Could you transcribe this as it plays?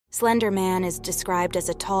Slenderman is described as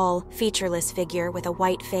a tall, featureless figure with a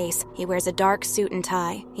white face. He wears a dark suit and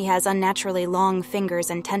tie. He has unnaturally long fingers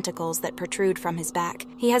and tentacles that protrude from his back.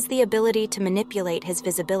 He has the ability to manipulate his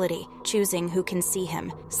visibility, choosing who can see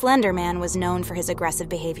him. Slenderman was known for his aggressive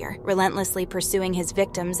behavior, relentlessly pursuing his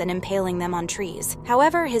victims and impaling them on trees.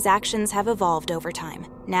 However, his actions have evolved over time.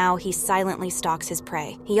 Now he silently stalks his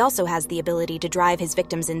prey. He also has the ability to drive his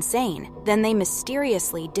victims insane. Then they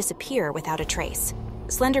mysteriously disappear without a trace.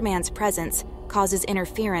 Slenderman's presence causes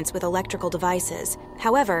interference with electrical devices.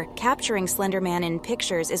 However, capturing Slenderman in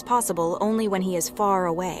pictures is possible only when he is far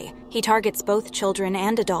away. He targets both children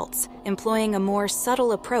and adults, employing a more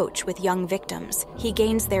subtle approach with young victims. He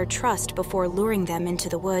gains their trust before luring them into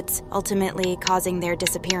the woods, ultimately causing their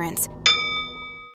disappearance.